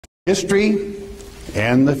History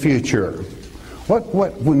and the future.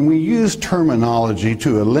 When we use terminology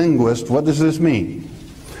to a linguist, what does this mean?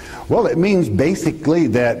 Well, it means basically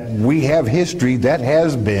that we have history that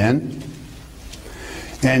has been,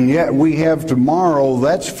 and yet we have tomorrow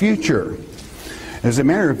that's future. As a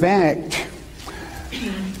matter of fact,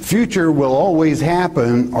 future will always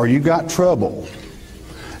happen or you got trouble.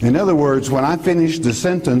 In other words, when I finish the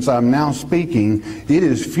sentence I'm now speaking, it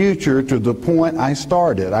is future to the point I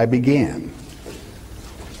started, I began.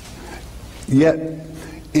 Yet,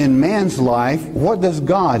 in man's life, what does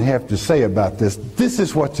God have to say about this? This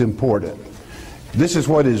is what's important. This is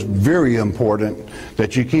what is very important,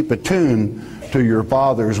 that you keep attuned to your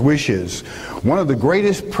Father's wishes. One of the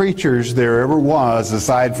greatest preachers there ever was,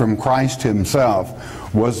 aside from Christ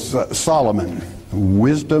himself, was Solomon.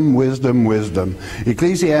 Wisdom, wisdom, wisdom.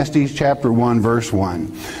 Ecclesiastes chapter 1, verse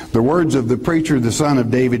 1. The words of the preacher, the son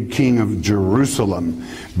of David, king of Jerusalem.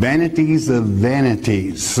 Vanities of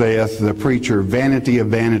vanities, saith the preacher. Vanity of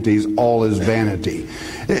vanities, all is vanity.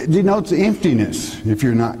 It denotes emptiness if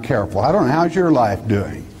you're not careful. I don't know, how's your life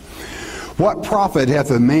doing? What profit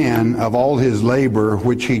hath a man of all his labor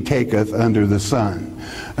which he taketh under the sun?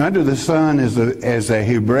 Under the sun is a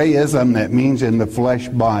Hebraism that means in the flesh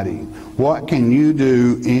body. What can you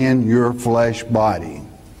do in your flesh body?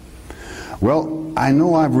 Well, I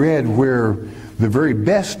know I've read where the very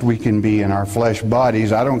best we can be in our flesh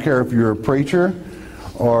bodies. I don't care if you're a preacher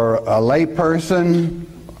or a lay person,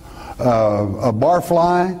 a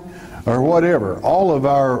barfly, or whatever. All of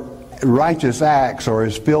our righteous acts are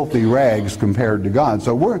as filthy rags compared to God.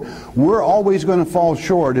 So we're always going to fall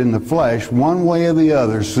short in the flesh one way or the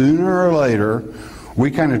other. Sooner or later,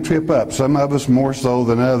 we kind of trip up. Some of us more so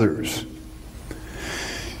than others.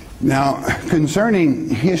 Now, concerning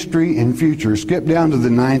history and future, skip down to the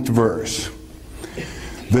 9th verse.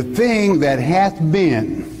 The thing that hath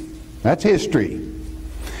been, that's history.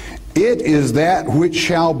 It is that which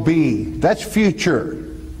shall be, that's future.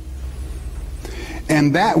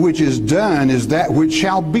 And that which is done is that which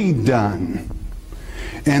shall be done.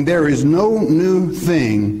 And there is no new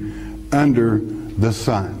thing under the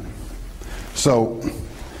sun. So,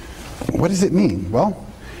 what does it mean? Well,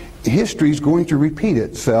 history is going to repeat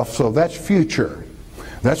itself, so that's future.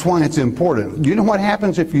 That's why it's important. Do you know what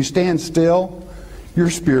happens if you stand still?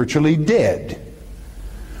 You're spiritually dead.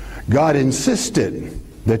 God insisted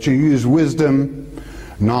that you use wisdom,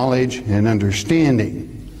 knowledge, and understanding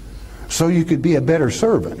so you could be a better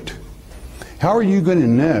servant. How are you going to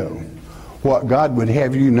know what God would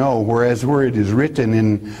have you know, whereas where it is written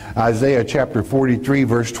in Isaiah chapter 43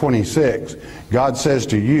 verse 26, God says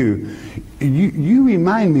to you, you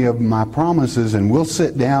remind me of my promises and we'll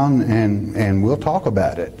sit down and we'll talk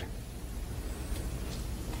about it.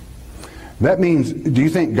 That means, do you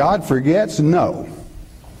think God forgets? No.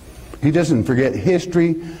 He doesn't forget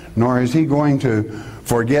history, nor is he going to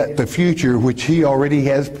forget the future which he already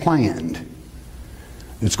has planned.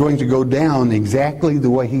 It's going to go down exactly the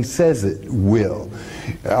way he says it will.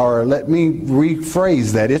 Or let me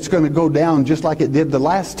rephrase that. It's going to go down just like it did the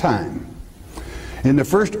last time. In the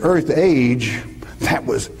first earth age, that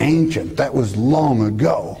was ancient. That was long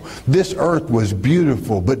ago. This earth was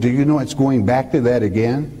beautiful, but do you know it's going back to that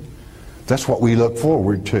again? That's what we look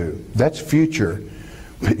forward to. That's future.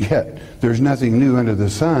 But yet, there's nothing new under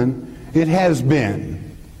the sun. It has been.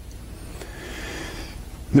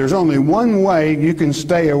 There's only one way you can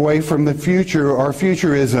stay away from the future or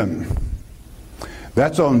futurism.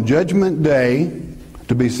 That's on Judgment Day,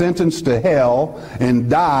 to be sentenced to hell and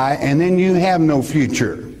die, and then you have no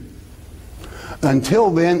future.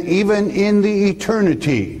 Until then, even in the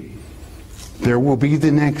eternity, there will be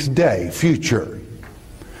the next day, future.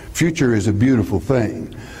 Future is a beautiful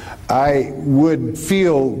thing. I would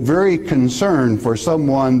feel very concerned for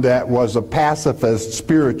someone that was a pacifist,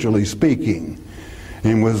 spiritually speaking,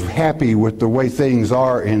 and was happy with the way things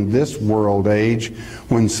are in this world age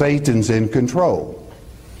when Satan's in control.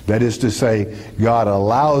 That is to say, God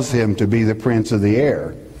allows him to be the prince of the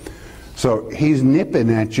air. So he's nipping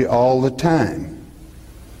at you all the time.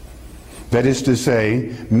 That is to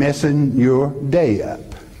say, messing your day up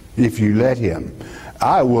if you let him.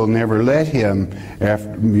 I will never let him.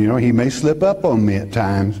 After, he may slip up on me at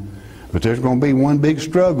times, but there's going to be one big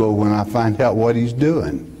struggle when I find out what he's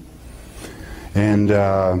doing. And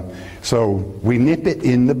so we nip it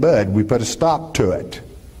in the bud. We put a stop to it.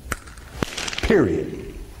 Period.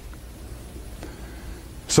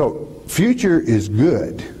 So future is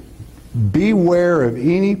good. Beware of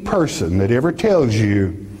any person that ever tells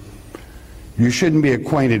you you shouldn't be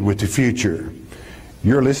acquainted with the future.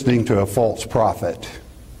 You're listening to a false prophet.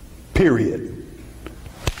 Period.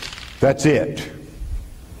 That's it.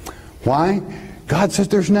 Why? God says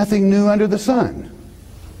there's nothing new under the sun.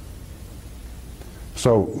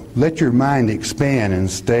 So let your mind expand and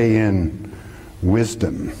stay in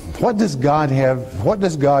wisdom. What does God have? What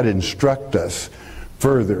does God instruct us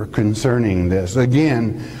further concerning this?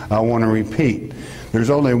 Again, I want to repeat. There's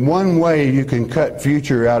only one way you can cut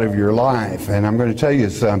future out of your life, and I'm going to tell you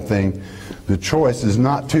something. The choice is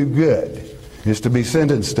not too good. It's to be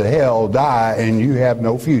sentenced to hell, die, and you have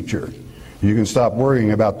no future. You can stop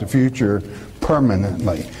worrying about the future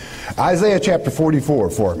permanently. Isaiah chapter 44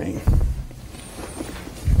 for me.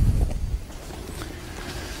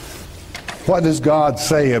 What does God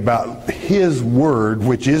say about His Word,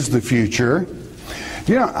 which is the future?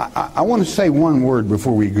 You know, I want to say one word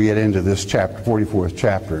before we get into this chapter, 44th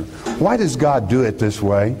chapter. Why does God do it this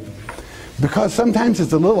way? Because sometimes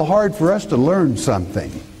it's a little hard for us to learn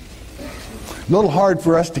something. A little hard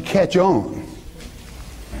for us to catch on.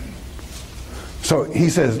 So He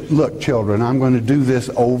says, look, children, I'm going to do this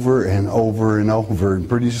over and over and over. And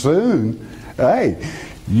pretty soon, hey,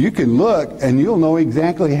 you can look and you'll know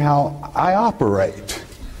exactly how I operate.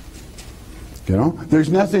 You know, there's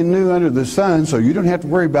nothing new under the sun, so you don't have to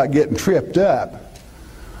worry about getting tripped up.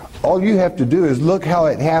 All you have to do is look how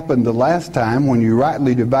it happened the last time when you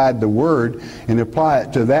rightly divide the word and apply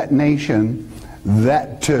it to that nation,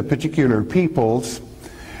 that particular peoples,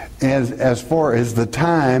 as far as the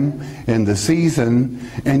time and the season,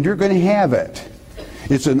 and you're going to have it.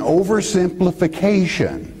 It's an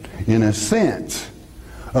oversimplification, in a sense,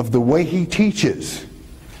 of the way He teaches.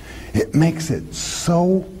 It makes it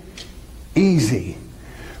so easy.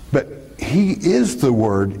 But He is the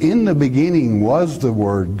Word. In the beginning was the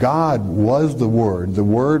Word. God was the Word. The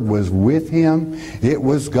Word was with Him. It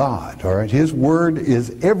was God. All right? His Word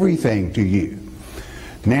is everything to you.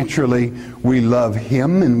 Naturally, we love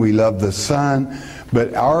Him and we love the Son,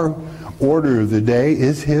 but our order of the day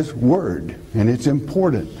is His Word, and it's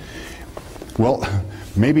important. Well,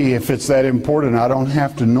 maybe if it's that important, I don't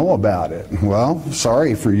have to know about it. Well,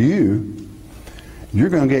 sorry for you. You're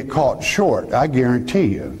going to get caught short, I guarantee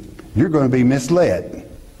you. You're going to be misled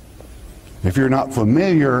if you're not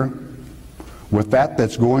familiar with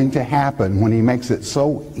that's going to happen when He makes it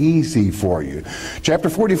so easy for you. Chapter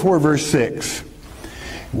 44, verse 6.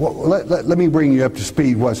 Well, let me bring you up to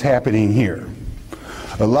speed what's happening here.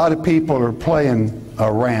 A lot of people are playing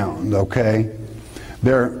around, okay?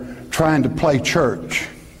 They're trying to play church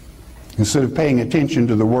instead of paying attention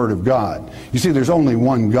to the Word of God. You see, there's only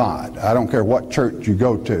one God. I don't care what church you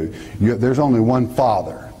go to. There's only one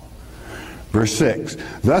Father. Verse 6,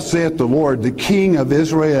 thus saith the Lord, the King of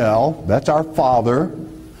Israel, that's our Father,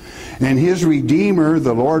 and His Redeemer,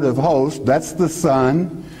 the Lord of hosts, that's the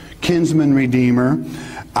Son, kinsman Redeemer.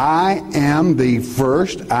 I am the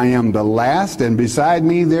first, I am the last, and beside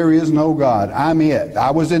me there is no God. I'm it.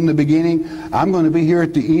 I was in the beginning. I'm going to be here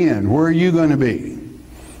at the end. Where are you going to be?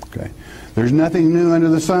 Okay. There's nothing new under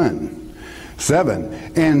the sun. 7,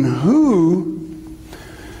 and who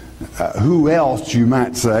else, you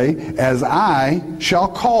might say, as I shall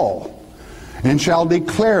call and shall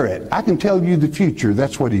declare it. I can tell you the future.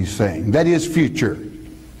 That's what He's saying. That is future.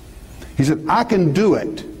 He said, I can do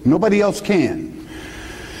it. Nobody else can.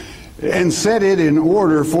 And set it in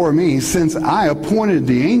order for me, since I appointed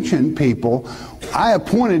the ancient people. I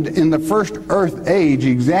appointed in the first earth age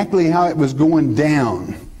exactly how it was going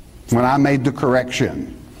down when I made the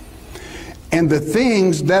correction. And the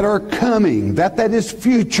things that are coming, that is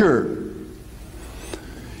future.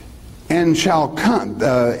 And shall come,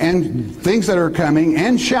 and things that are coming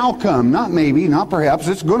and shall come, not maybe, not perhaps,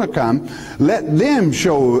 it's going to come, let them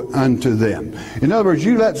show unto them. In other words,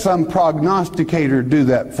 you let some prognosticator do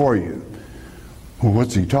that for you. Well,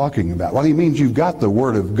 what's he talking about? Well, he means you've got the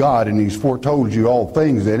Word of God and He's foretold you all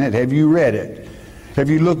things in it. Have you read it? Have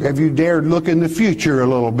you dared look in the future a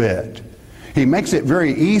little bit? He makes it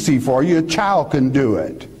very easy for you. A child can do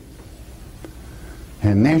it.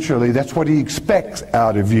 And naturally, that's what He expects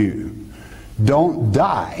out of you. Don't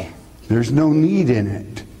die. There's no need in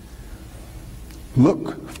it.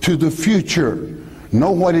 Look to the future.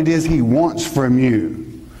 Know what it is He wants from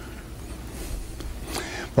you.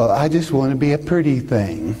 Well, I just want to be a pretty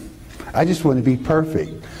thing. I just want to be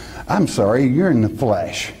perfect. I'm sorry, you're in the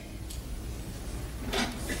flesh.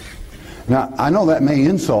 Now, I know that may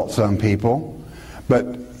insult some people, but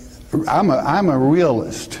I'm a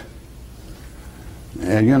realist.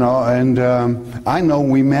 And, you know, I know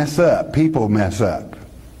we mess up. People mess up.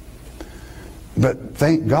 But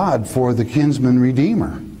thank God for the kinsman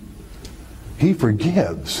Redeemer. He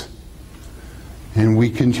forgives. And we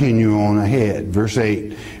continue on ahead. Verse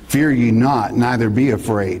 8, fear ye not, neither be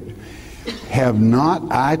afraid. Have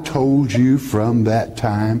not I told you from that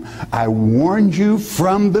time? I warned you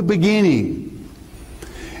from the beginning,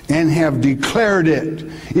 and have declared it.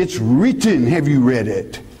 It's written. Have you read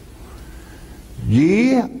it?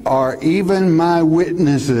 Ye are even my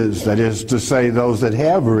witnesses, that is to say, those that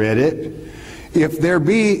have read it.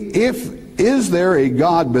 Is there a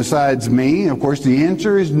God besides me? Of course, the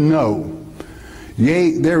answer is no.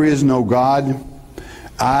 Yea, there is no God.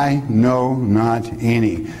 I know not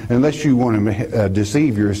any. Unless you want to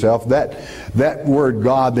deceive yourself, that word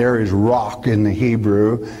God there is rock in the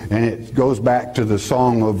Hebrew, and it goes back to the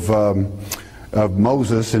song of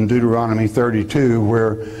Moses in Deuteronomy 32,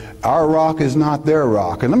 where our rock is not their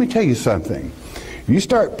rock. And let me tell you something. You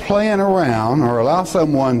start playing around, or allow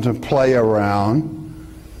someone to play around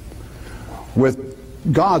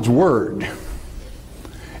with God's Word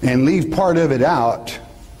and leave part of it out,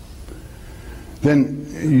 then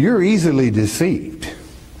you're easily deceived.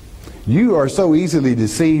 You are so easily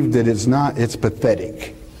deceived that it's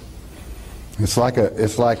pathetic. It's like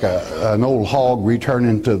an old hog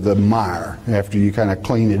returning to the mire after you kind of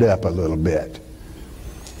clean it up a little bit.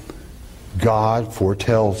 God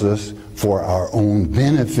foretells us for our own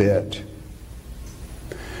benefit.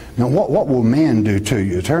 Now, what will man do to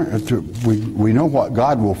you? We know what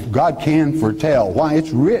God can foretell. Why? It's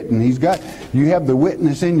written. You have the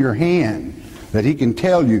witness in your hand that he can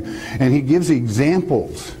tell you, and he gives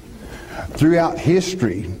examples throughout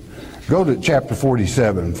history. Go to chapter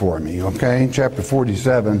 47 for me, okay? Chapter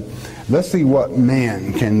 47. Let's see what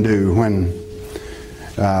man can do when...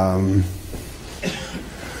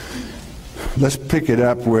 let's pick it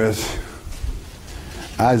up with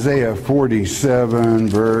Isaiah 47,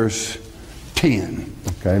 verse 10.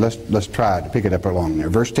 Okay, let's try to pick it up along there.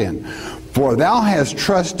 Verse 10. For thou hast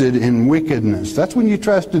trusted in wickedness. That's when you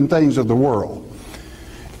trust in things of the world.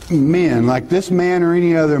 Men, like this man or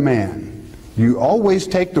any other man, you always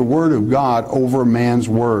take the word of God over man's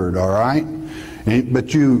word, all right?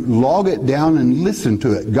 But you log it down and listen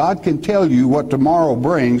to it. God can tell you what tomorrow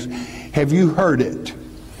brings. Have you heard it?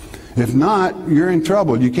 If not, you're in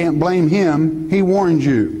trouble. You can't blame him. He warned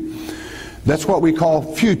you. That's what we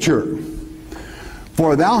call future.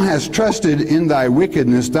 For thou hast trusted in thy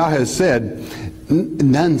wickedness. Thou hast said,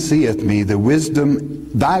 none seeth me,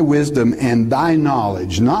 thy wisdom and thy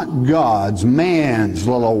knowledge. Not God's, man's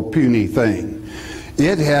little old puny thing.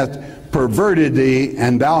 It hath perverted thee,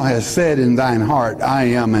 and thou hast said in thine heart, I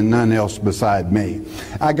am and none else beside me.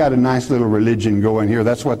 I got a nice little religion going here.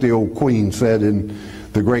 That's what the old queen said in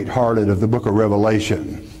the great harlot of the book of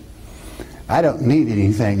Revelation. I don't need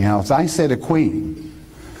anything else. I said a queen.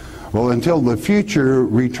 Well, until the future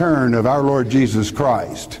return of our Lord Jesus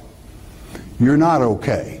Christ, you're not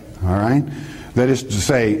okay, all right? That is to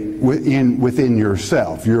say, within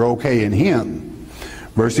yourself. You're okay in him.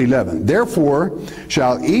 Verse 11, therefore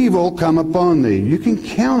shall evil come upon thee. You can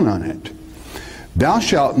count on it. Thou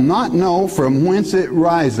shalt not know from whence it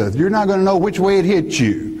riseth. You're not going to know which way it hits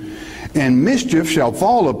you. And mischief shall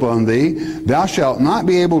fall upon thee. Thou shalt not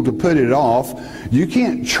be able to put it off. You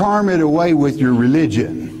can't charm it away with your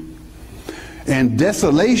religion. And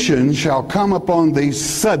desolation shall come upon thee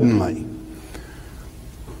suddenly,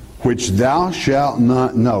 which thou shalt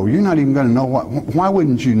not know. You're not even going to know what. Why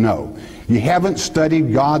wouldn't you know? You haven't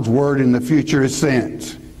studied God's word in the future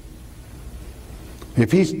sense.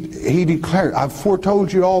 If he declared, I've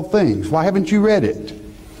foretold you all things. Why haven't you read it?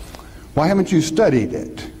 Why haven't you studied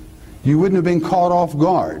it? You wouldn't have been caught off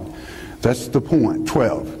guard. That's the point.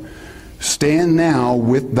 12. Stand now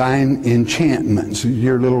with thine enchantments,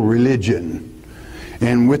 your little religion,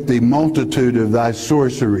 and with the multitude of thy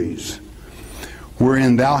sorceries,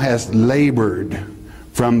 wherein thou hast labored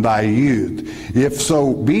from thy youth. If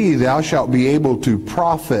so be thou shalt be able to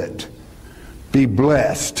profit, be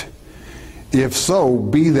blessed. If so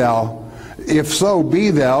be thou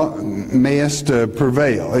mayest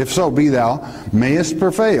prevail. If so be thou mayest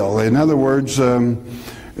prevail. In other words, you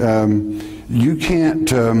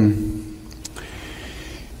can't.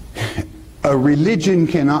 A religion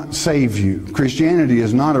cannot save you. Christianity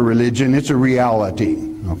is not a religion; it's a reality.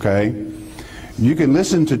 Okay. You can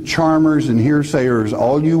listen to charmers and hearsayers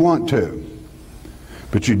all you want to,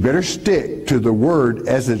 but you'd better stick to the word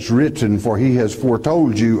as it's written, for he has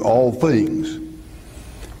foretold you all things.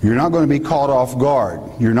 You're not going to be caught off guard.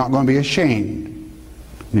 You're not going to be ashamed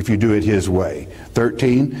if you do it his way.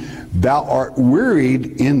 13, thou art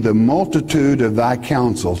wearied in the multitude of thy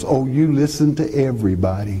counsels. Oh, you listen to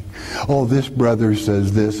everybody. Oh, this brother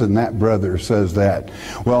says this and that brother says that.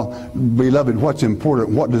 Well, beloved, what's important?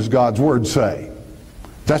 What does God's word say?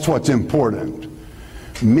 That's what's important.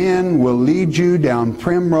 Men will lead you down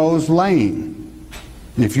primrose lane.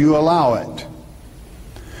 if you allow it.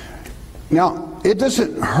 Now, it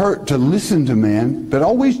doesn't hurt to listen to man, but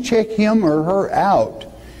always check him or her out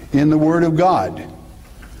in the Word of God,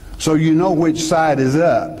 so you know which side is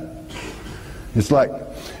up. It's like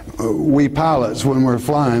we pilots, when we're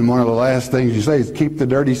flying, one of the last things you say is keep the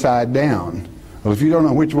dirty side down. Well, if you don't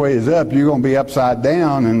know which way is up, you're going to be upside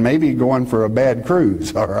down and maybe going for a bad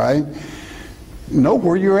cruise, all right? Know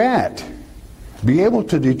where you're at. Be able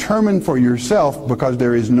to determine for yourself, because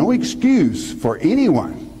there is no excuse for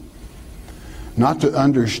anyone not to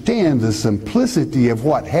understand the simplicity of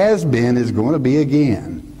what has been is going to be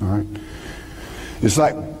again. All right? It's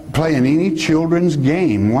like playing any children's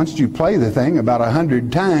game. Once you play the thing about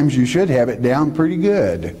 100 times, you should have it down pretty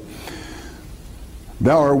good.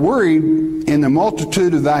 Thou art worried in the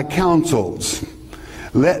multitude of thy counsels.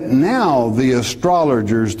 Let now the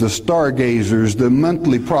astrologers, the stargazers, the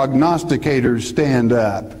monthly prognosticators stand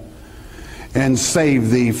up and save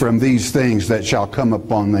thee from these things that shall come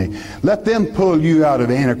upon thee. Let them pull you out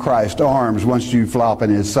of Antichrist's arms once you flop in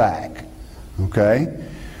his sack. Okay?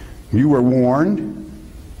 You were warned.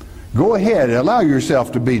 Go ahead, allow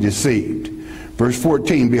yourself to be deceived. Verse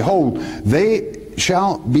 14, behold, they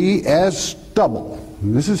shall be as stubble.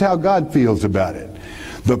 This is how God feels about it.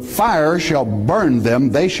 The fire shall burn them.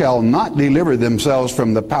 They shall not deliver themselves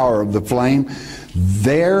from the power of the flame.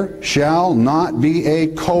 There shall not be a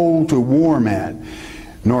coal to warm at,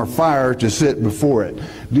 nor fire to sit before it.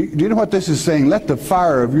 Do you know what this is saying? Let the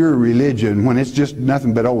fire of your religion, when it's just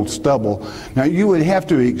nothing but old stubble. Now you would have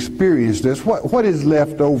to experience this. What is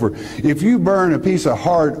left over? If you burn a piece of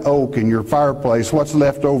hard oak in your fireplace, what's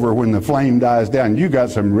left over when the flame dies down? You got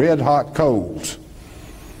some red hot coals.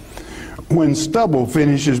 When stubble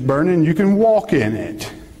finishes burning, you can walk in it.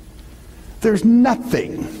 There's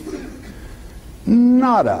nothing.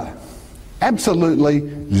 Nada. Absolutely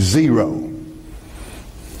zero.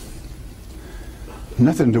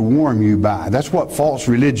 Nothing to warm you by. That's what false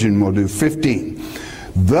religion will do. 15.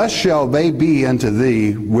 Thus shall they be unto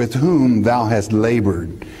thee with whom thou hast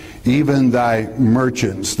labored, even thy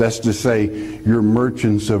merchants. That's to say, your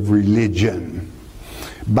merchants of religion.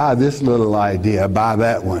 Buy this little idea, buy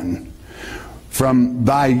that one. From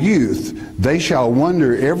thy youth they shall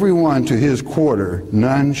wander every one to his quarter,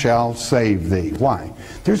 none shall save thee. Why?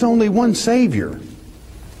 There's only one Savior.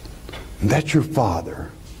 And that's your Father.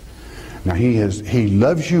 Now he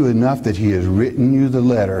loves you enough that he has written you the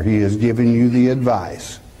letter. He has given you the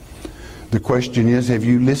advice. The question is, have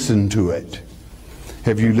you listened to it?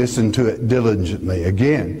 Have you listened to it diligently?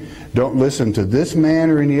 Again, don't listen to this man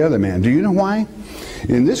or any other man. Do you know why?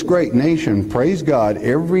 In this great nation, praise God,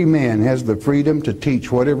 every man has the freedom to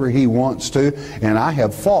teach whatever he wants to, and I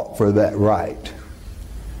have fought for that right.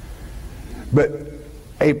 But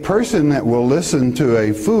a person that will listen to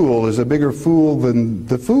a fool is a bigger fool than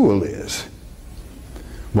the fool is.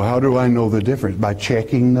 Well, how do I know the difference? By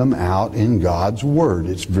checking them out in God's Word.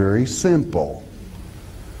 It's very simple.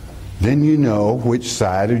 Then you know which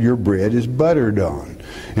side of your bread is buttered on.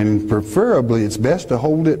 And preferably, it's best to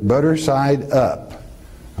hold it butter side up.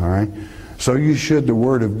 All right? So you should the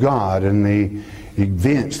Word of God and the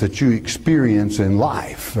events that you experience in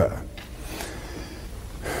life.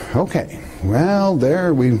 Okay. Well,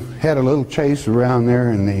 there we had a little chase around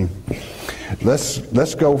there in the...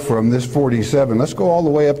 Let's go from this 47. Let's go all the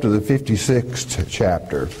way up to the 56th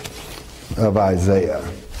chapter of Isaiah.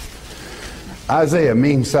 Isaiah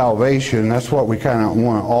means salvation. That's what we kind of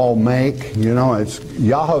want to all make. You know, it's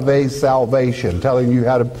Yahweh's salvation, telling you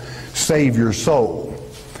how to save your soul.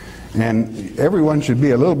 And everyone should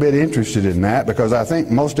be a little bit interested in that, because I think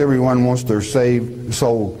most everyone wants their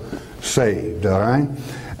soul saved, all right?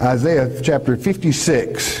 Isaiah chapter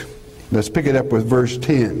 56. Let's pick it up with verse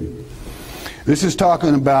 10. This is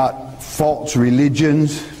talking about false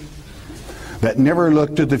religions that never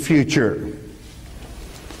look to the future.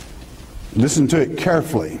 Listen to it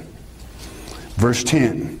carefully. Verse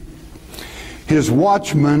 10. His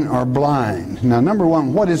watchmen are blind. Now, number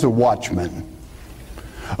one, what is a watchman?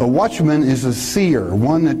 A watchman is a seer,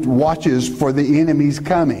 one that watches for the enemy's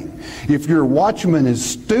coming. If your watchman is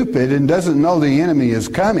stupid and doesn't know the enemy is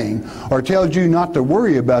coming, or tells you not to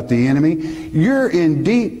worry about the enemy, you're in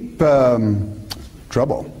deep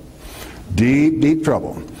trouble. Deep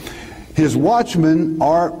trouble. His watchmen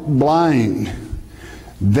are blind.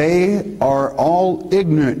 They are all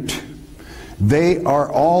ignorant. They are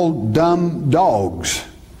all dumb dogs.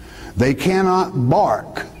 They cannot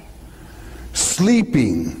bark.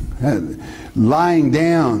 Sleeping, lying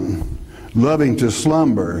down, loving to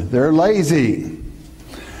slumber. They're lazy.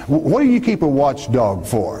 What do you keep a watchdog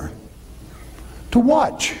for? To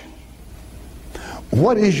watch.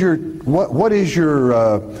 what is your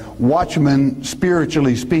watchman,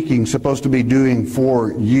 spiritually speaking, supposed to be doing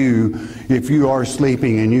for you if you are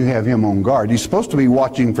sleeping and you have him on guard? He's supposed to be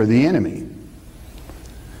watching for the enemy.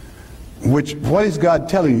 What is God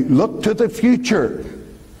telling you? Look to the future.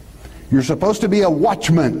 You're supposed to be a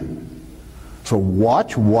watchman. So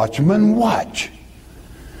watch, watchman, watch.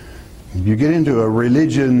 You get into a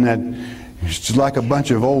religion that is just like a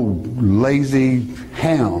bunch of old lazy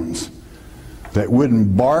hounds that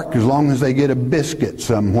wouldn't bark as long as they get a biscuit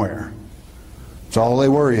somewhere. That's all they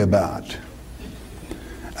worry about.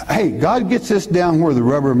 Hey, God gets this down where the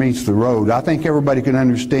rubber meets the road. I think everybody can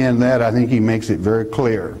understand that. I think He makes it very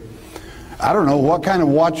clear. I don't know, what kind of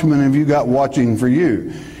watchman have you got watching for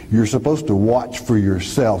you? You're supposed to watch for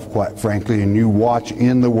yourself, quite frankly, and you watch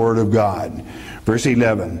in the Word of God. Verse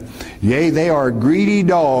 11, yea, they are greedy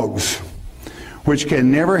dogs, which can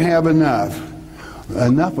never have enough.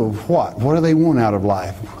 Enough of what? What do they want out of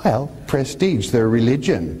life? Well, prestige, their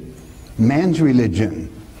religion, man's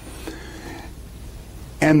religion.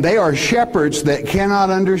 And they are shepherds that cannot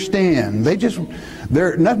understand.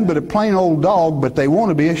 They're nothing but a plain old dog, but they want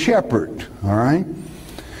to be a shepherd, all right?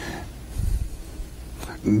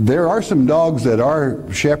 There are some dogs that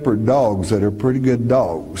are shepherd dogs that are pretty good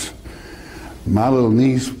dogs. My little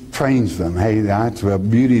niece trains them. Hey, that's a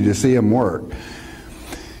beauty to see them work.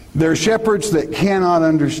 They're shepherds that cannot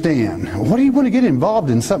understand. What do you want to get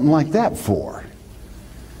involved in something like that for?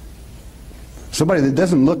 Somebody that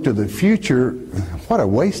doesn't look to the future, what a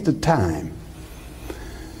waste of time.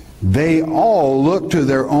 They all look to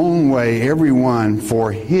their own way, everyone,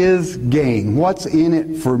 for his gain. What's in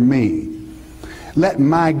it for me? Let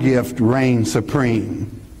my gift reign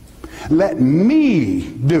supreme. Let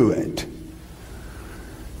me do it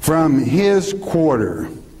from his quarter.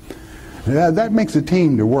 That makes a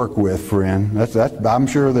team to work with, friend. I'm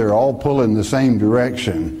sure they're all pulling the same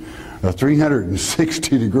direction. A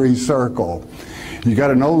 360-degree circle. You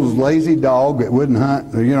got an old lazy dog that wouldn't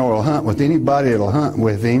hunt, will hunt with anybody that'll hunt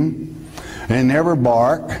with him and never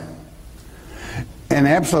bark, and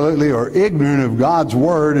absolutely are ignorant of God's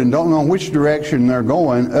Word and don't know which direction they're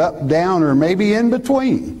going, up, down, or maybe in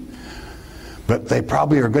between. But they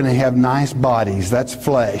probably are going to have nice bodies. That's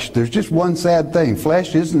flesh. There's just one sad thing.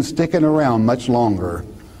 Flesh isn't sticking around much longer.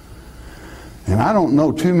 And I don't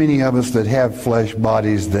know too many of us that have flesh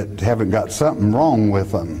bodies that haven't got something wrong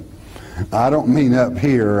with them. I don't mean up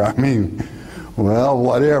here. I mean, well,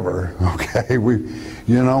 whatever. Okay,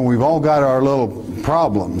 we've all got our little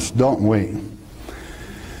problems, don't we?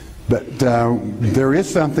 But there is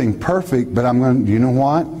something perfect. But you know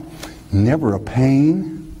what? Never a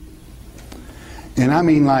pain. And I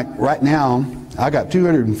mean, like right now, I got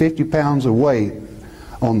 250 pounds of weight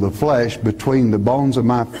on the flesh between the bones of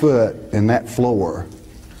my foot and that floor.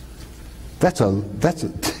 That's a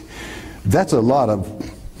lot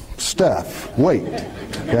of stuff, weight.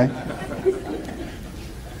 Okay?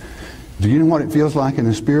 Do you know what it feels like in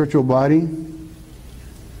a spiritual body?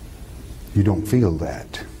 You don't feel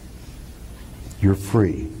that. You're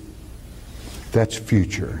free. That's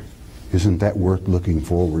future. Isn't that worth looking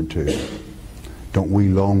forward to? Don't we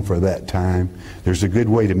long for that time? There's a good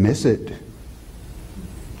way to miss it.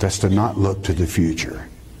 That's to not look to the future.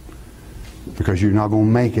 Because you're not going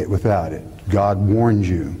to make it without it. God warned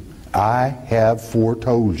you. I have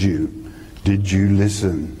foretold you. Did you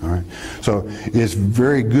listen? All right. So it's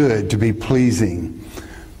very good to be pleasing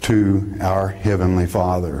to our Heavenly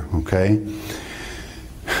Father. Okay?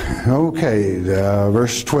 Okay,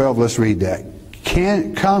 verse 12, let's read that.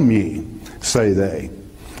 Come ye, say they.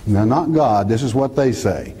 Now, not God. This is what they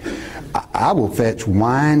say. I will fetch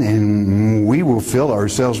wine and we will fill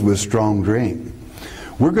ourselves with strong drink.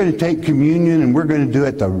 We're going to take communion and we're going to do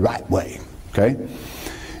it the right way. Okay?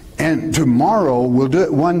 And tomorrow, we'll do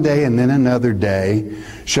it one day and then another day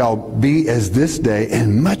shall be as this day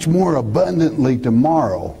and much more abundantly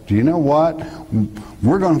tomorrow. Do you know what?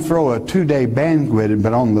 We're going to throw a 2-day banquet,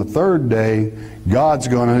 but on the third day, God's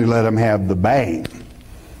going to let them have the bang.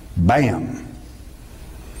 Bam.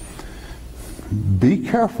 Be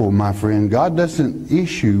careful, my friend. God doesn't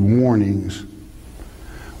issue warnings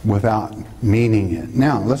without meaning it.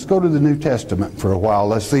 Now, let's go to the New Testament for a while.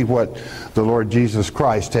 Let's see what the Lord Jesus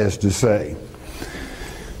Christ has to say.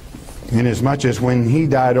 Inasmuch as when He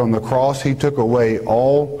died on the cross, He took away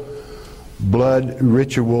all blood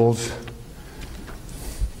rituals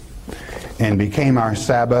and became our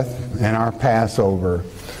Sabbath and our Passover.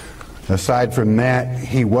 Aside from that,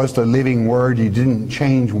 He was the living Word. He didn't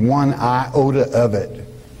change one iota of it,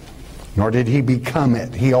 nor did He become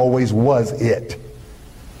it. He always was it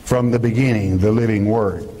from the beginning, the living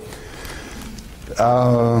Word.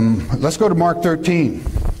 Let's go to Mark 13.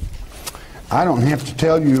 I don't have to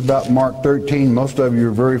tell you about Mark 13. Most of you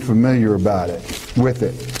are very familiar with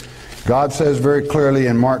it. God says very clearly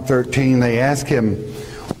in Mark 13, they ask him,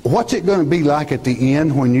 what's it going to be like at the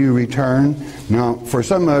end when you return? Now, for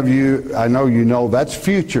some of you, I know you know that's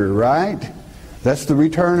future, right? That's the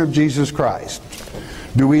return of Jesus Christ.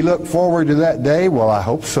 Do we look forward to that day? Well, I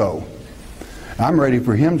hope so. I'm ready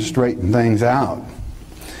for him to straighten things out.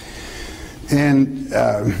 And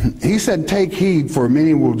he said, take heed, for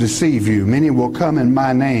many will deceive you. Many will come in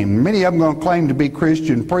my name. Many of them are going to claim to be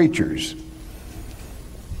Christian preachers.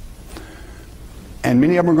 And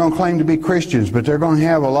many of them are going to claim to be Christians, but they're going to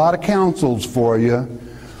have a lot of counsels for you.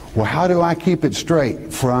 Well, how do I keep it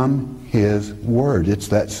straight? From his word. It's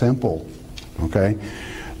that simple. Okay?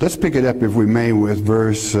 Let's pick it up, if we may, with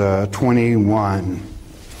verse 21.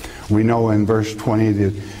 We know in verse 20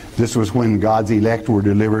 that this was when God's elect were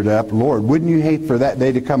delivered up. Lord, wouldn't you hate for that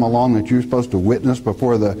day to come along that you're supposed to witness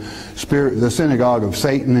before the synagogue of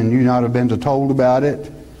Satan, and you not have been told about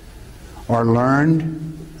it or learned?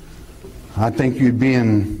 I think you'd be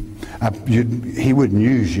he wouldn't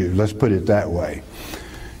use you, let's put it that way.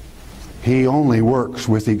 He only works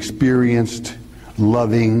with experienced,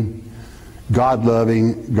 loving,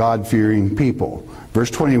 God-fearing people. Verse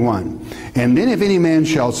 21, and then if any man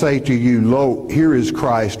shall say to you, lo, here is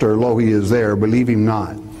Christ, or lo, he is there, believe him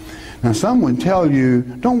not. Now some would tell you,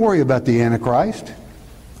 don't worry about the Antichrist.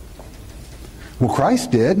 Well,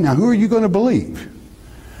 Christ did. Now who are you going to believe?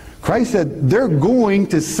 Christ said, they're going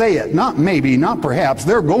to say it. Not maybe, not perhaps.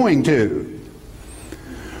 They're going to.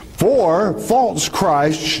 For false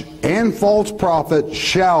Christ and false prophets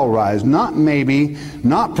shall rise. Not maybe,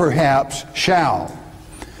 not perhaps, shall.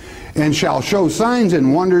 And shall show signs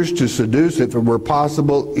and wonders to seduce, if it were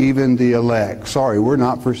possible, even the elect. Sorry, we're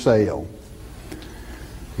not for sale.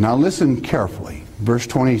 Now listen carefully. Verse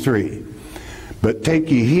 23. But take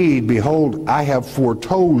ye heed, behold, I have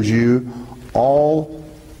foretold you all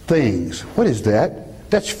things. What is that?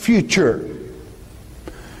 That's future.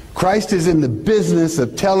 Christ is in the business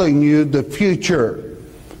of telling you the future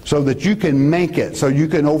so that you can make it, so you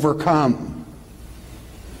can overcome.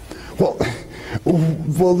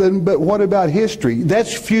 Well then, but what about history?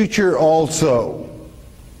 That's future also.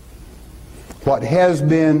 What has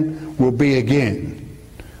been will be again.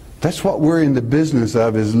 That's what we're in the business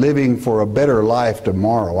of, is living for a better life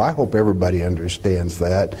tomorrow. I hope everybody understands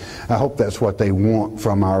that. I hope that's what they want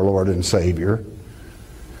from our Lord and Savior,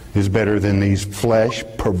 is better than these flesh,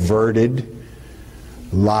 perverted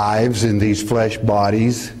lives in these flesh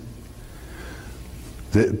bodies.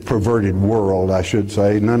 The perverted world, I should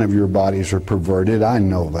say. None of your bodies are perverted. I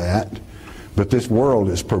know that. But this world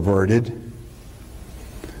is perverted.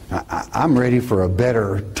 I'm ready for a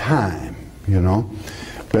better time, you know.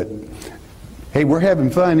 But, hey, we're having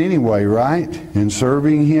fun anyway, right? In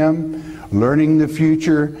serving him, learning the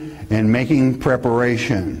future, and making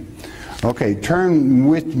preparation. Okay, turn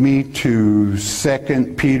with me to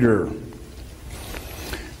 2 Peter.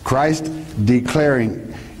 Christ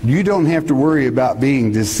declaring, you don't have to worry about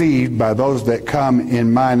being deceived by those that come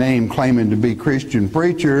in my name claiming to be Christian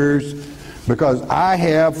preachers, because I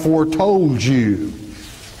have foretold you.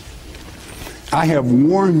 I have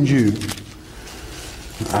warned you.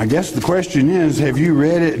 I guess the question is, have you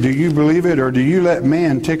read it, do you believe it, or do you let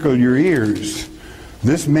man tickle your ears?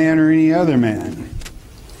 This man or any other man?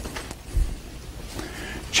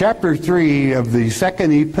 Chapter 3 of the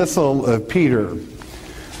second epistle of Peter.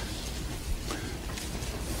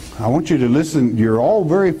 I want you to listen. You're all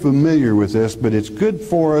very familiar with this, but it's good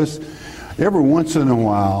for us every once in a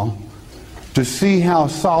while to see how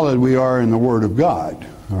solid we are in the Word of God.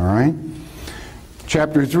 All right?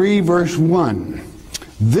 Chapter 3, verse 1.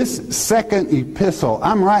 This second epistle,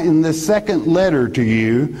 I'm writing this second letter to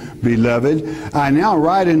you, beloved. I now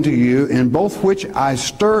write unto you, in both which I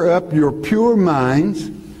stir up your pure minds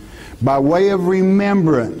by way of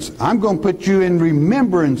remembrance. I'm going to put you in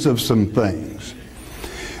remembrance of some things,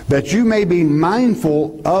 that you may be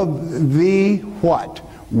mindful of the what?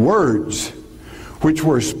 Words which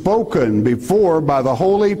were spoken before by the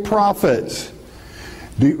holy prophets.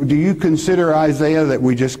 Do you consider Isaiah, that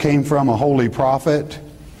we just came from, a holy prophet?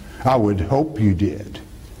 I would hope you did.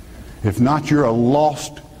 If not, you're a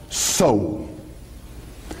lost soul.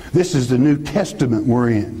 This is the New Testament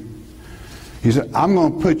we're in. He said, I'm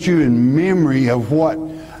going to put you in memory of what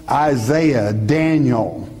Isaiah,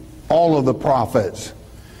 Daniel, all of the prophets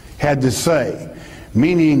had to say.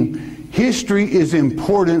 Meaning, history is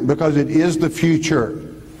important because it is the future.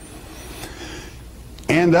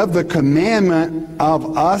 And of the commandment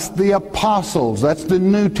of us, the apostles. That's the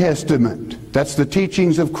New Testament. That's the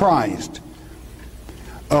teachings of Christ.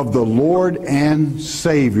 of the Lord and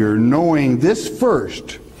Savior, knowing this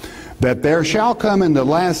first, that there shall come in the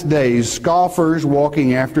last days scoffers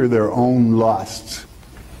walking after their own lusts,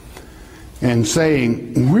 and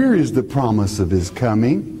saying, where is the promise of his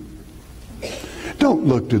coming? Don't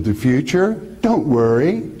look to the future. Don't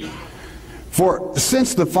worry. For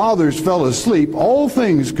since the fathers fell asleep, all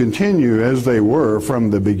things continue as they were from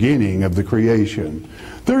the beginning of the creation.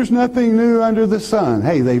 There's nothing new under the sun.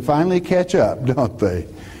 Hey, they finally catch up, don't they?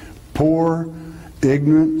 Poor,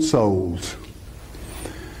 ignorant souls.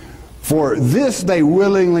 For this they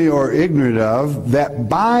willingly are ignorant of, that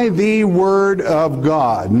by the word of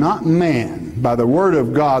God, not man, by the word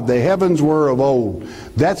of God, the heavens were of old.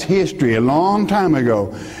 That's history, a long time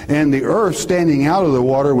ago. And the earth standing out of the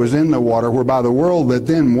water was in the water, whereby the world that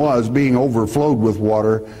then was, being overflowed with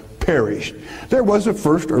water, perished. There was a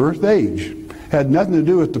first earth age. Had nothing to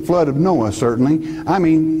do with the flood of Noah, certainly. I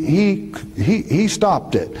mean, he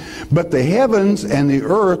stopped it. But the heavens and the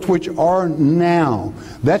earth which are now,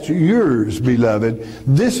 that's yours, beloved,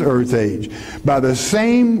 this earth age, by the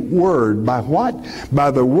same word, by what? By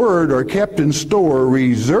the word are kept in store,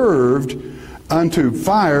 reserved unto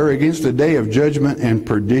fire against the day of judgment and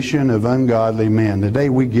perdition of ungodly men. The day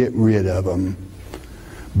we get rid of them.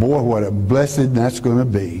 Boy, what a blessing that's going to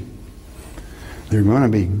be. They're going to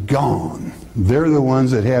be gone. They're the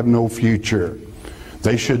ones that have no future.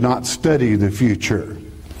 They should not study the future.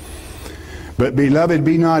 But beloved,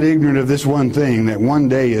 be not ignorant of this one thing, that one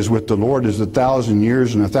day is with the Lord as 1,000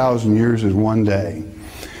 years, and 1,000 years is one day.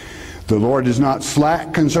 The Lord is not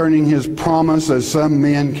slack concerning his promise, as some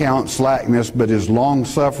men count slackness, but is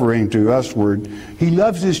long-suffering to usward. He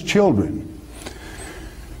loves his children,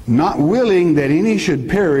 not willing that any should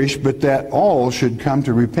perish, but that all should come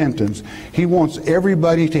to repentance. He wants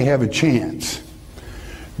everybody to have a chance.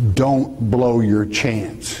 Don't blow your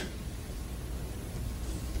chance.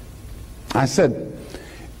 I said,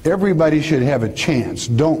 everybody should have a chance.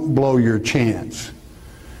 Don't blow your chance.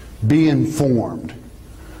 Be informed.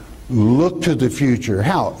 Look to the future.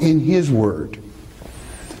 How? In his word.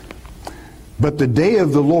 But the day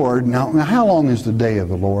of the Lord, now how long is the day of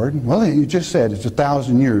the Lord? Well, you just said it's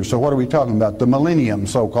 1,000 years. So what are we talking about? The millennium,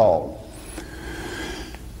 so-called.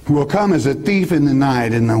 Will come as a thief in the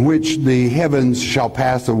night, in which the heavens shall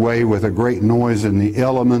pass away with a great noise, and the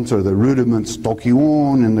elements, or the rudiments,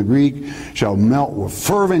 tokion in the Greek, shall melt with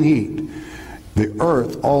fervent heat. The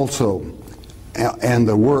earth also and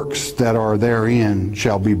the works that are therein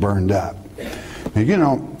shall be burned up. Now, you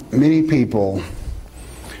know, many people,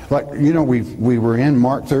 like, you know, we were in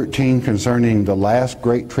Mark 13 concerning the last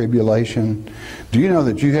great tribulation. Do you know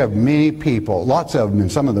that you have many people, lots of them in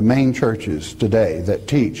some of the main churches today, that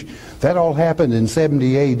teach that all happened in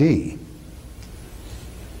 70 A.D.?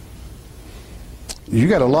 You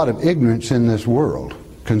got a lot of ignorance in this world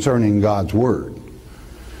concerning God's Word.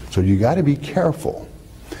 So you got to be careful.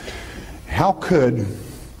 How could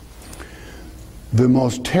the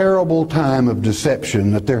most terrible time of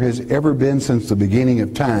deception that there has ever been since the beginning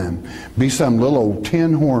of time be some little old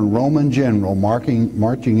tin-horn Roman general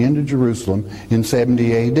marching into Jerusalem in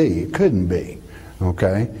 70 A.D.? It couldn't be.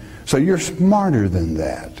 Okay? So you're smarter than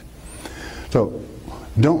that. So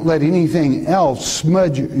don't let anything else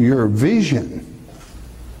smudge your vision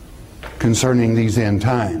concerning these end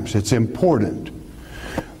times. It's important.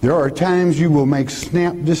 There are times you will make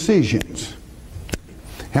snap decisions.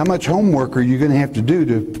 How much homework are you going to have to do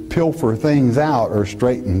to pilfer things out, or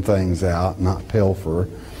straighten things out, not pilfer?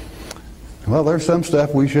 Well, there's some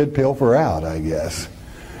stuff we should pilfer out, I guess.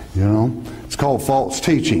 You know, it's called false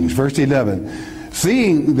teachings. Verse 11,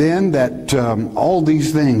 seeing then that all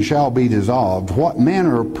these things shall be dissolved, what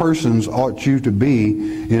manner of persons ought you to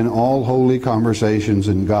be in all holy conversations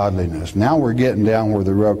and godliness? Now we're getting down where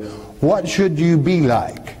the rub. What should you be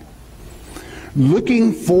like?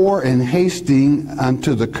 Looking for and hasting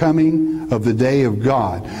unto the coming of the day of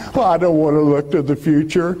God. Well, I don't want to look to the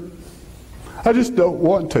future. I just don't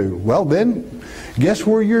want to. Well, then, guess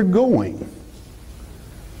where you're going?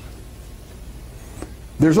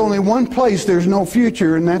 There's only one place there's no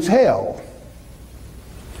future, and that's hell.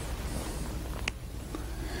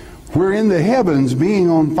 Wherein the heavens, being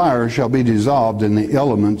on fire, shall be dissolved, and the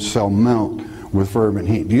elements shall melt with fervent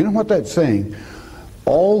heat. Do you know what that's saying?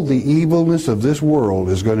 All the evilness of this world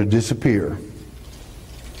is going to disappear.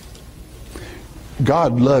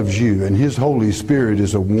 God loves you, and His Holy Spirit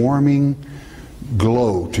is a warming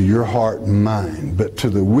glow to your heart and mind. But to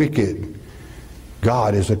the wicked,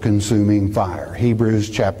 God is a consuming fire. Hebrews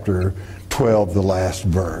chapter 12, the last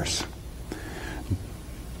verse.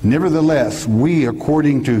 Nevertheless, we,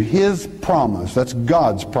 according to His promise, that's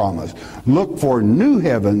God's promise, look for new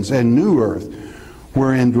heavens and new earth,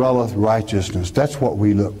 wherein dwelleth righteousness. That's what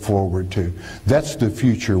we look forward to. That's the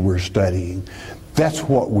future we're studying. That's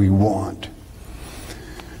what we want.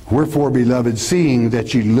 Wherefore, beloved, seeing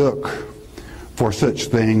that ye look for such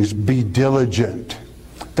things, be diligent.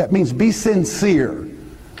 That means be sincere.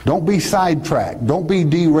 Don't be sidetracked. Don't be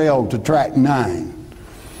derailed to track 9.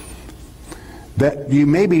 That you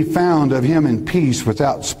may be found of him in peace,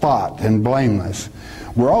 without spot and blameless.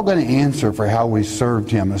 We're all going to answer for how we served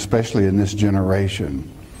him, especially in this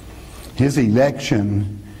generation. His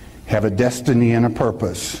election have a destiny and a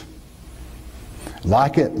purpose.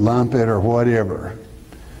 Like it, lump it, or whatever.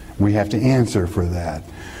 We have to answer for that.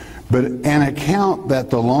 But an account that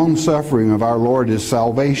the long suffering of our Lord is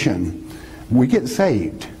salvation, we get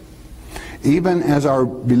saved. Even as our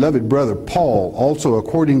beloved brother Paul, also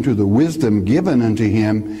according to the wisdom given unto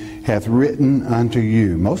him, hath written unto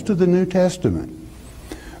you. Most of the New Testament.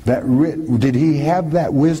 Did he have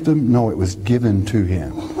that wisdom? No, it was given to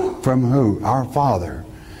him. From who? Our Father.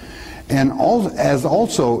 And as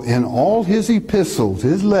also in all his epistles,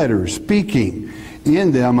 his letters, speaking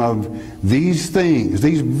in them of these things,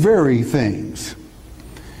 these very things,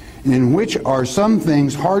 in which are some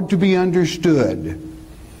things hard to be understood,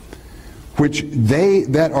 which they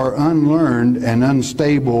that are unlearned and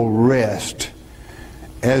unstable wrest,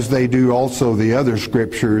 as they do also the other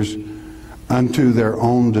scriptures, unto their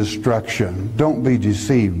own destruction. Don't be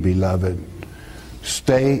deceived, beloved.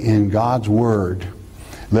 Stay in God's Word.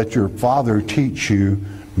 Let your Father teach you,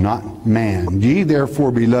 not man. Ye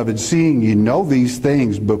therefore, beloved, seeing ye know these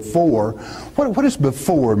things before. What does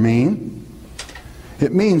before mean?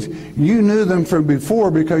 It means you knew them from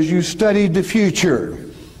before because you studied the future.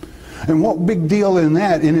 And what big deal in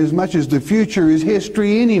that, inasmuch as the future is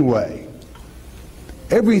history anyway.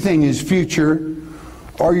 Everything is future,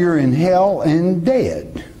 or you're in hell and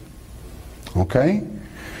dead. Okay?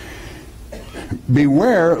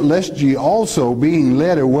 Beware lest ye also, being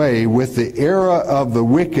led away with the error of the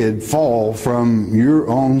wicked, fall from your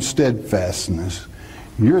own steadfastness.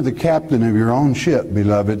 You're the captain of your own ship,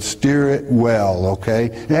 beloved. Steer it well,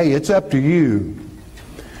 okay? Hey, it's up to you.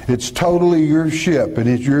 It's totally your ship, and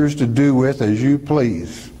it's yours to do with as you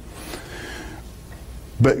please.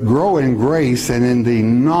 But grow in grace and in the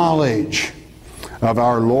knowledge of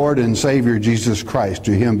our Lord and Savior Jesus Christ.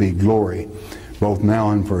 To him be glory, both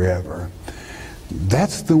now and forever.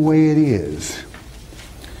 That's the way it is.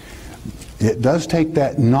 It does take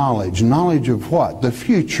that knowledge. Knowledge of what? The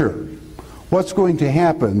future. What's going to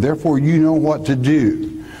happen. Therefore, you know what to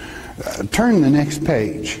do. Turn the next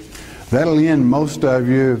page. That'll end most of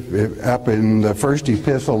you up in the first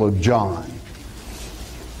epistle of John.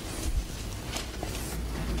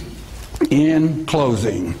 In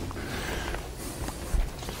closing.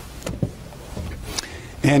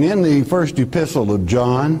 And in the first epistle of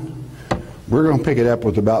John, we're going to pick it up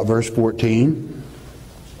with about verse 14.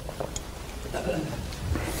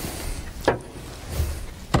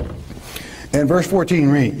 And verse 14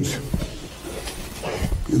 reads,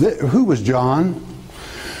 who was John?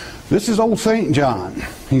 This is old Saint John.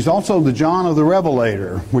 He's also the John of the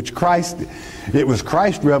Revelator, which it was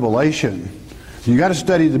Christ's revelation. You got to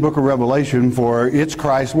study the book of Revelation, for it's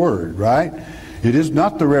Christ's word, right? It is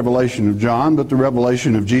not the revelation of John, but the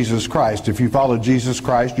revelation of Jesus Christ. If you follow Jesus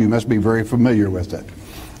Christ, you must be very familiar with it.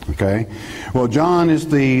 Okay? Well, John is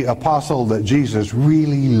the apostle that Jesus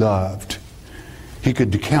really loved. He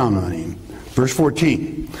could count on him. Verse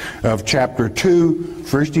 14 of chapter 2,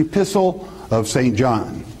 first epistle of St.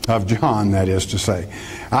 John. Of John, that is to say.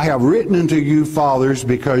 I have written unto you, fathers,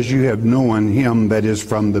 because you have known him that is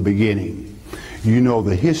from the beginning. You know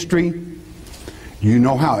the history. You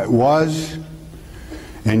know how it was.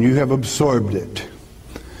 And you have absorbed it.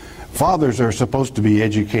 Fathers are supposed to be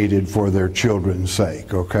educated for their children's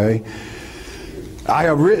sake, okay? I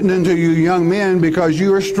have written unto you, young men, because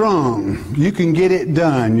you are strong. You can get it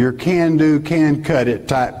done. You're can-do, can-cut-it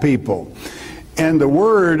type people. And the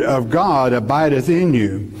word of God abideth in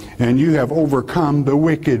you, and you have overcome the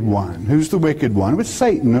wicked one. Who's the wicked one? It's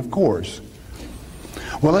Satan, of course.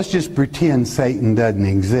 Well, let's just pretend Satan doesn't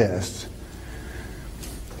exist.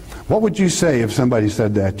 What would you say if somebody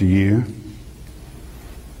said that to you?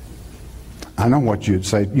 I know what you'd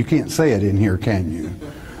say. You can't say it in here, can you?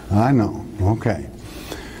 I know. Okay.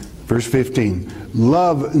 Verse 15.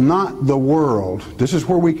 Love not the world. This is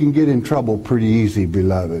where we can get in trouble pretty easy,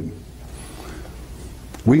 beloved.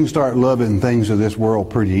 We can start loving things of this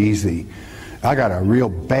world pretty easy. I got a real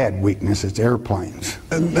bad weakness. It's airplanes.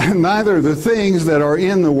 Neither the things that are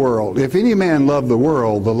in the world. If any man love the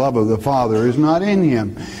world, the love of the Father is not in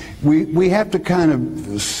him. We have to kind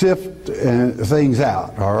of sift things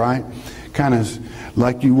out, all right? kind of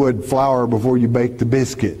like you would flour before you bake the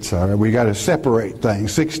biscuits. All right? We got to separate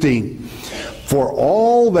things. 16. For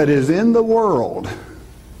all that is in the world,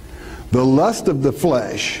 the lust of the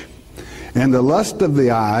flesh, and the lust of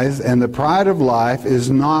the eyes, and the pride of life is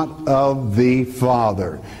not of the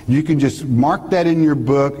Father. You can just mark that in your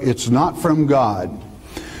book. It's not from God,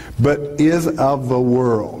 but is of the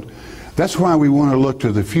world. That's why we want to look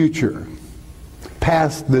to the future,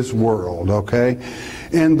 past this world, okay?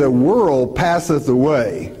 And the world passeth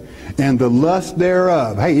away, and the lust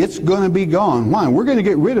thereof. Hey, it's going to be gone. Why? We're going to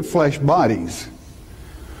get rid of flesh bodies.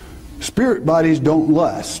 Spirit bodies don't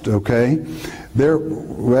lust, okay?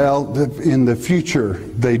 Well, in the future,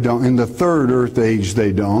 they don't. In the third earth age,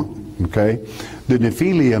 they don't, okay? The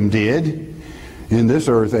Nephilim did in this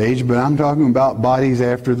earth age, but I'm talking about bodies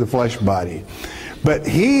after the flesh body. But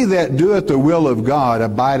he that doeth the will of God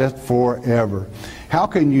abideth forever. How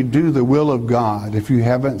can you do the will of God if you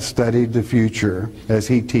haven't studied the future as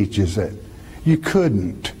he teaches it? You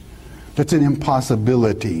couldn't. That's an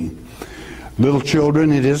impossibility. Little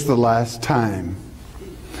children, it is the last time.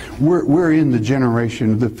 We're in the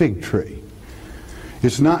generation of the fig tree.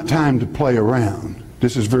 It's not time to play around.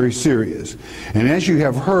 This is very serious. And as you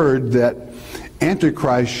have heard that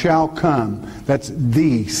Antichrist shall come, that's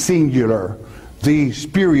the singular, the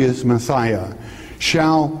spurious Messiah,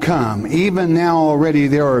 shall come. Even now already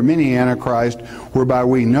there are many Antichrists whereby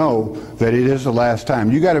we know that it is the last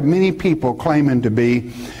time. You got many people claiming to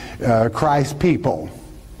be Christ's people,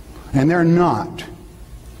 and they're not.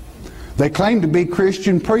 They claim to be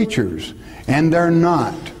Christian preachers, and they're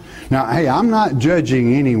not. Now, hey, I'm not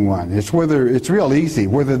judging anyone. It's real easy,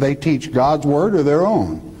 whether they teach God's Word or their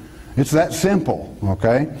own. It's that simple,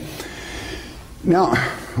 okay? Now,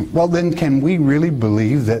 well then, can we really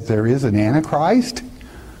believe that there is an Antichrist?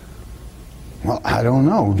 Well, I don't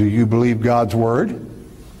know. Do you believe God's Word?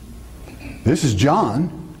 This is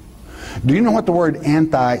John. Do you know what the word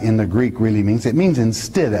anti in the Greek really means? It means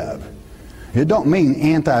instead of. It don't mean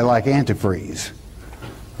anti like antifreeze.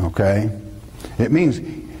 Okay? It means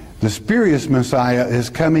the spurious Messiah is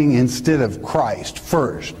coming instead of Christ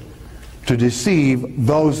first to deceive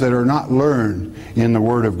those that are not learned in the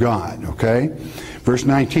Word of God. Okay? Verse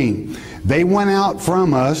 19. They went out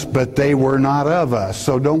from us, but they were not of us.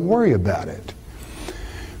 So don't worry about it.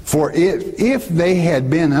 For if they had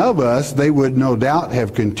been of us, they would no doubt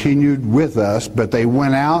have continued with us, but they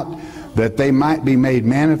went out that they might be made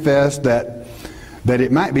manifest, that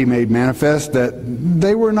it might be made manifest that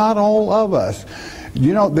they were not all of us.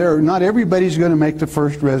 You know, not everybody's going to make the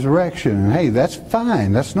first resurrection. And hey, that's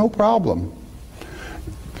fine. That's no problem.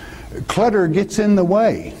 Clutter gets in the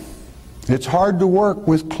way. It's hard to work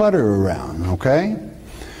with clutter around, okay?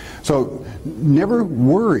 So never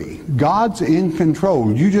worry. God's in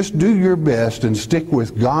control. You just do your best and stick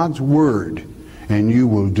with God's Word, and you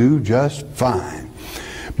will do just fine.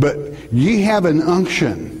 But ye have an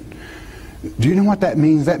unction. Do you know what that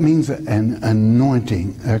means? That means an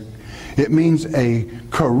anointing. It means a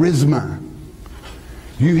charisma.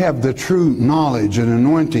 You have the true knowledge and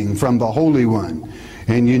anointing from the Holy One,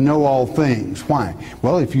 and you know all things. Why?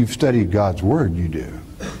 Well, if you've studied God's Word, you do.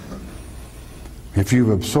 If you've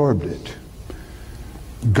absorbed it.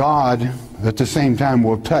 God, at the same time,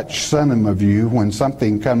 will touch some of you when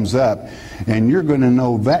something comes up, and you're going to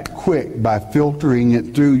know that quick by filtering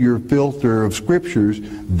it through your filter of scriptures.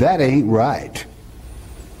 That ain't right.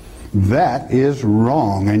 That is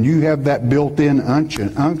wrong. And you have that built-in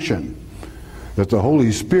unction that the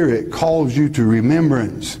Holy Spirit calls you to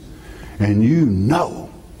remembrance, and you know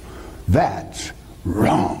that's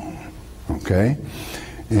wrong. Okay?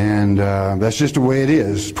 And that's just the way it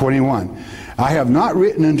is. 21. I have not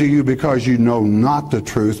written unto you because you know not the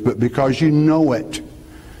truth, but because you know it.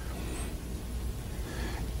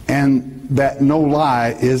 And that no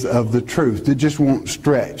lie is of the truth. It just won't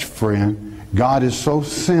stretch, friend. God is so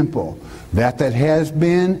simple. That has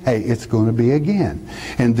been, hey, it's going to be again.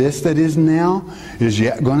 And this that is now is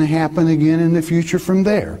yet going to happen again in the future from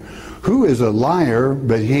there. Who is a liar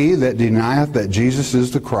but he that denieth that Jesus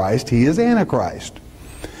is the Christ? He is Antichrist.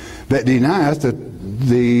 That denieth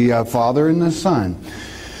the Father and the Son.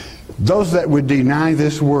 Those that would deny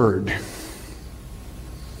this word.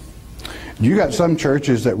 You got some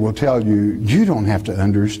churches that will tell you, you don't have to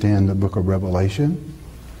understand the book of Revelation.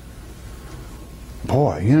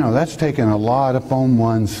 Boy, you know, that's taking a lot upon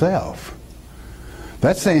oneself.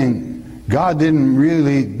 That's saying God didn't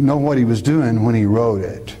really know what he was doing when he wrote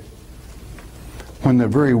it. When the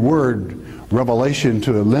very word revelation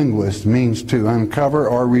to a linguist means to uncover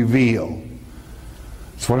or reveal.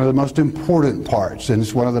 It's one of the most important parts, and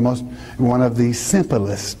it's one of the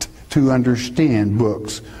simplest to understand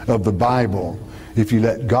books of the Bible if you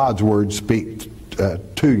let God's Word speak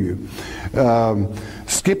to you.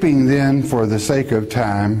 Skipping then for the sake of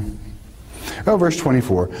time. Verse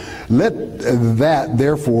 24. Let that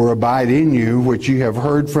therefore abide in you which you have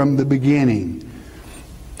heard from the beginning.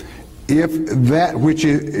 If that which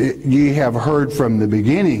ye have heard from the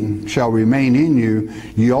beginning shall remain in you,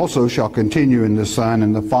 ye also shall continue in the Son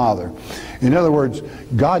and the Father. In other words,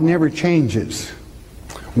 God never changes.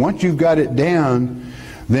 Once you've got it down,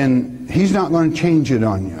 then He's not going to change it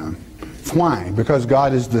on you. Why? Because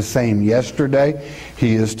God is the same yesterday,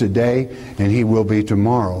 He is today, and He will be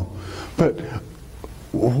tomorrow. But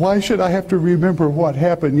why should I have to remember what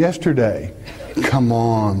happened yesterday? Come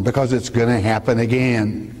on, because it's going to happen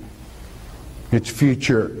again. It's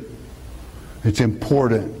future. It's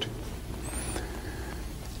important.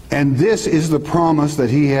 And this is the promise that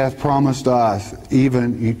He hath promised us,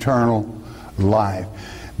 even eternal life.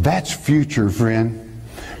 That's future, friend.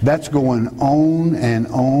 That's going on and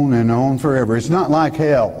on and on forever. It's not like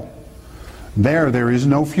hell. There is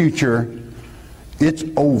no future. It's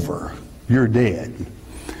over. You're dead.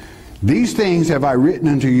 These things have I written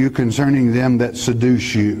unto you concerning them that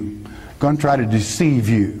seduce you. Going to try to deceive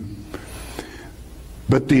you.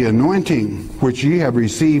 But the anointing which ye have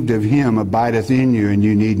received of Him abideth in you, and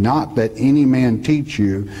you need not that any man teach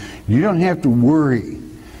you. You don't have to worry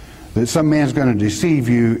that some man's going to deceive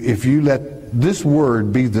you if you let this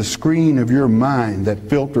word be the screen of your mind that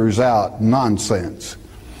filters out nonsense.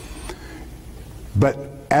 But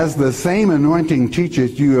as the same anointing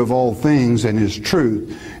teacheth you of all things, and is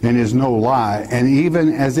truth, and is no lie, and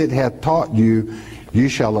even as it hath taught you, you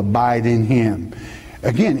shall abide in Him.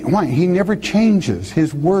 Again, why? He never changes.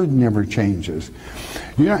 His word never changes.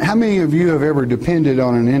 You know, how many of you have ever depended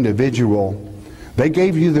on an individual? They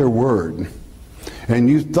gave you their word, and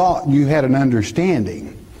you thought you had an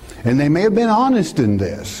understanding. And they may have been honest in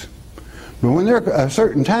this. But when a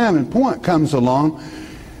certain time and point comes along,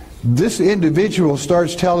 this individual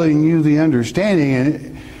starts telling you the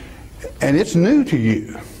understanding, and it's new to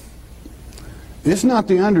you. It's not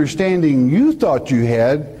the understanding you thought you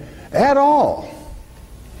had at all.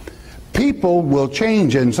 People will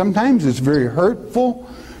change, and sometimes it's very hurtful,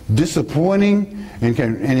 disappointing, and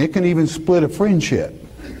it can even split a friendship.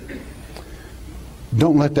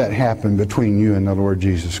 Don't let that happen between you and the Lord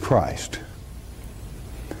Jesus Christ.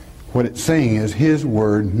 What it's saying is His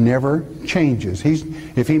word never changes.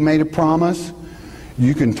 If He made a promise,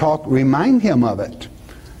 you can remind Him of it.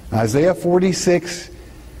 Isaiah 43,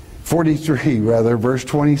 verse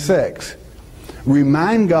 26.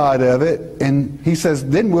 Remind God of it, and He says,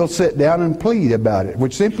 then we'll sit down and plead about it,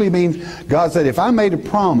 which simply means God said, if I made a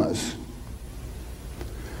promise,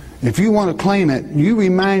 if you want to claim it, you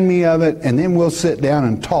remind me of it, and then we'll sit down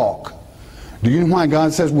and talk. Do you know why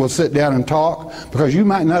God says we'll sit down and talk? Because you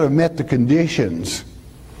might not have met the conditions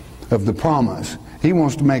of the promise. He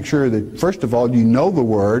wants to make sure that, first of all, you know the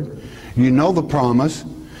word, you know the promise,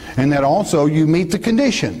 and that also you meet the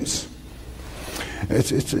conditions.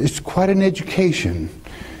 It's quite an education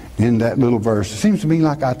in that little verse. It seems to me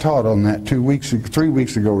like I taught on that 3 weeks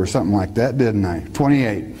ago or something like that, didn't I?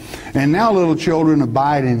 28. And now, little children,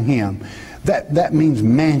 abide in Him. That means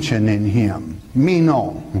mansion in Him.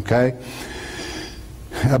 Mino, okay?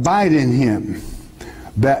 Abide in Him,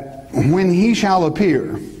 that when He shall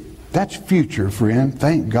appear, that's future, friend,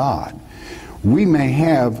 thank God, we may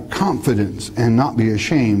have confidence and not be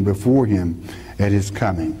ashamed before Him at His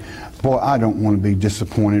coming. Boy, I don't want to be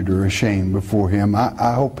disappointed or ashamed before Him.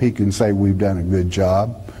 I hope He can say we've done a good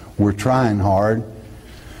job. We're trying hard.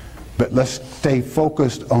 But let's stay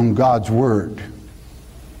focused on God's Word.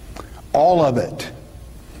 All of it,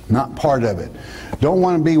 not part of it. Don't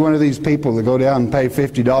want to be one of these people that go down and pay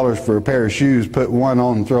 $50 for a pair of shoes, put one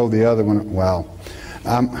on and throw the other one. Well,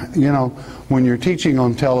 you know, when you're teaching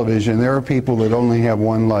on television, there are people that only have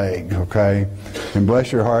one leg, okay? And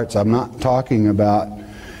bless your hearts, I'm not talking about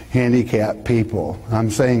handicapped people.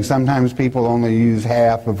 I'm saying sometimes people only use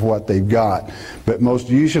half of what they've got, but most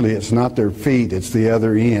usually it's not their feet, it's the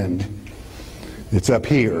other end. It's up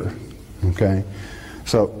here, okay?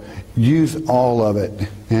 So use all of it,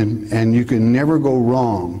 and you can never go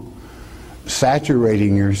wrong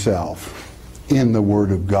saturating yourself in the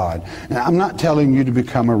Word of God. Now, I'm not telling you to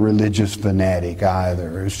become a religious fanatic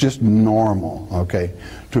either. It's just normal, okay,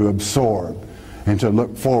 to absorb and to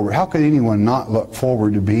look forward. How could anyone not look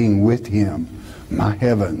forward to being with Him? My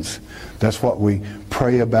heavens. That's what we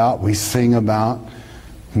pray about, we sing about,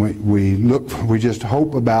 we just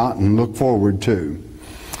hope about and look forward to.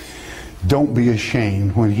 Don't be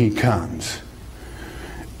ashamed when He comes.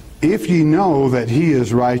 If ye know that he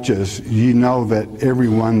is righteous, ye know that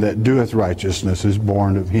everyone that doeth righteousness is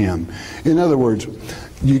born of him. In other words,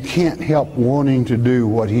 you can't help wanting to do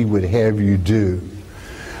what he would have you do.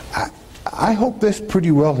 I hope this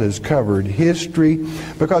pretty well has covered history,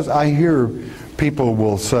 because I hear people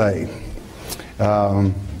will say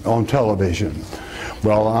on television,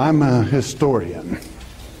 well, I'm a historian,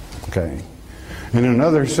 okay, and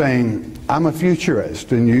another saying, I'm a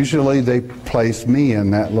futurist, and usually they place me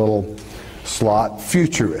in that little slot,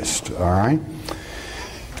 futurist, all right?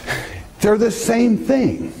 They're the same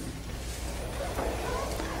thing.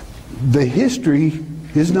 The history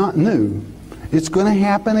is not new. It's going to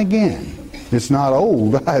happen again. It's not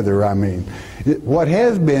old either, I mean. What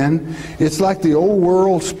has been, it's like the old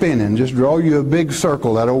world spinning. Just draw you a big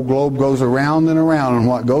circle. That old globe goes around and around, and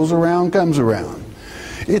what goes around comes around.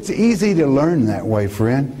 It's easy to learn that way,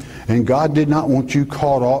 friend. And God did not want you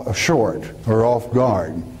caught short or off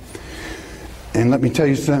guard. And let me tell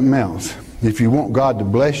you something else. If you want God to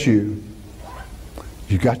bless you,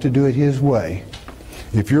 you've got to do it His way.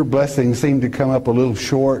 If your blessings seem to come up a little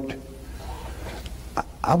short,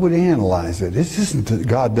 I would analyze it. It's just that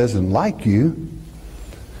God doesn't like you.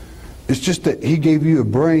 It's just that He gave you a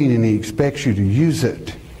brain and He expects you to use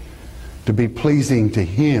it to be pleasing to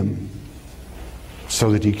Him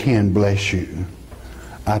so that He can bless you.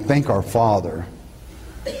 I thank our Father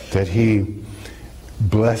that He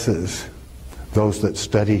blesses those that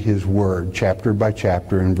study His Word chapter by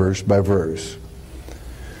chapter and verse by verse.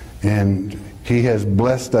 And He has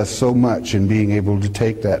blessed us so much in being able to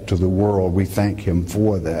take that to the world. We thank Him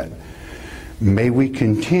for that. May we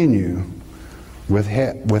continue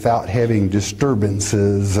without having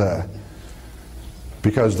disturbances,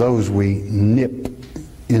 because those we nip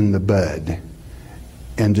in the bud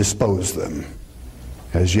and dispose them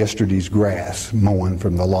as yesterday's grass mowing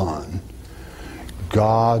from the lawn.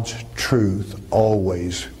 God's truth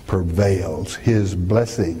always prevails. His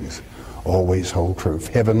blessings always hold true.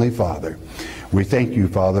 Heavenly Father, we thank you,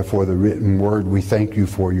 Father, for the written word. We thank you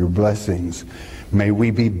for your blessings. May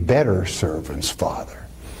we be better servants, Father.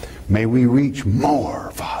 May we reach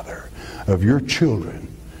more, Father, of your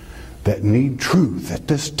children that need truth at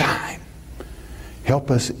this time.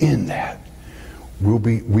 Help us in that.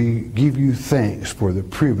 We give you thanks for the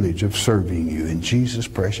privilege of serving you. In Jesus'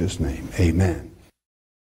 precious name, amen.